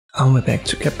And we're back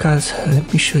to CapCut.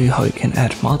 Let me show you how you can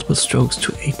add multiple strokes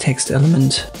to a text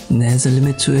element. And there's a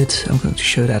limit to it, I'm going to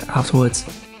show that afterwards.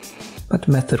 But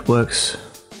the method works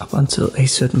up until a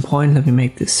certain point. Let me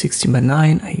make this 16 by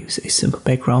 9. I use a simple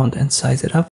background and size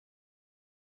it up.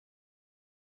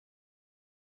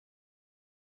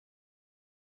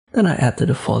 Then I add the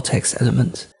default text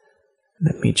element.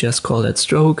 Let me just call that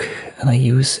stroke, and I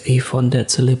use a font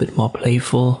that's a little bit more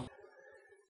playful.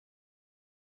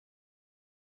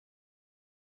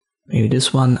 Maybe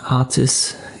this one,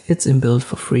 Artist. It's inbuilt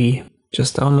for free.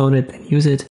 Just download it and use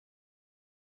it.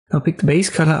 Now pick the base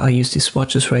color. I use these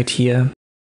swatches right here.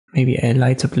 Maybe a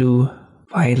lighter blue,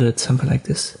 violet, something like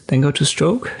this. Then go to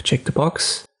stroke, check the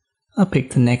box. I'll pick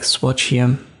the next swatch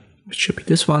here, which should be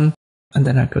this one. And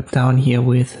then I go down here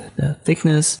with the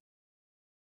thickness.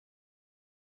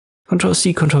 Ctrl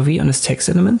C, Ctrl V on this text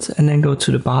element, and then go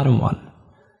to the bottom one.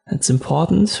 That's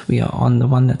important. We are on the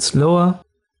one that's lower.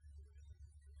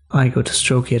 I go to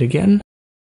stroke yet again,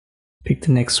 pick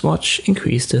the next swatch,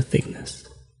 increase the thickness.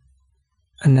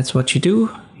 And that's what you do.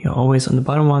 You're always on the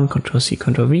bottom one, Ctrl C,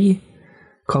 Ctrl V,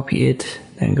 copy it,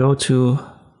 then go to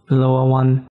the lower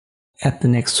one, add the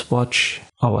next swatch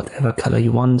or whatever color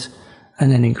you want,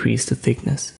 and then increase the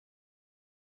thickness.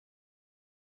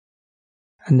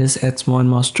 And this adds more and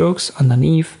more strokes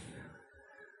underneath.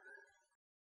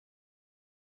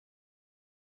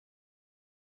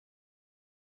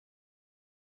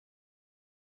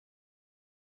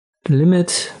 The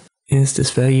limit is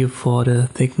this value for the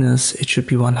thickness. It should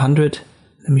be 100.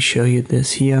 Let me show you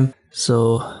this here.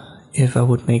 So if I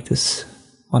would make this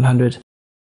 100,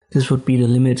 this would be the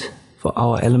limit for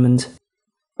our element.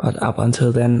 But up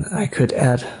until then, I could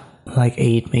add like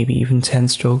 8, maybe even 10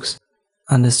 strokes.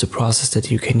 And this is the process that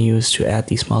you can use to add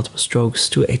these multiple strokes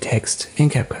to a text in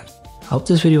CapCut. I hope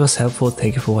this video was helpful.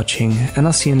 Thank you for watching, and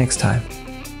I'll see you next time.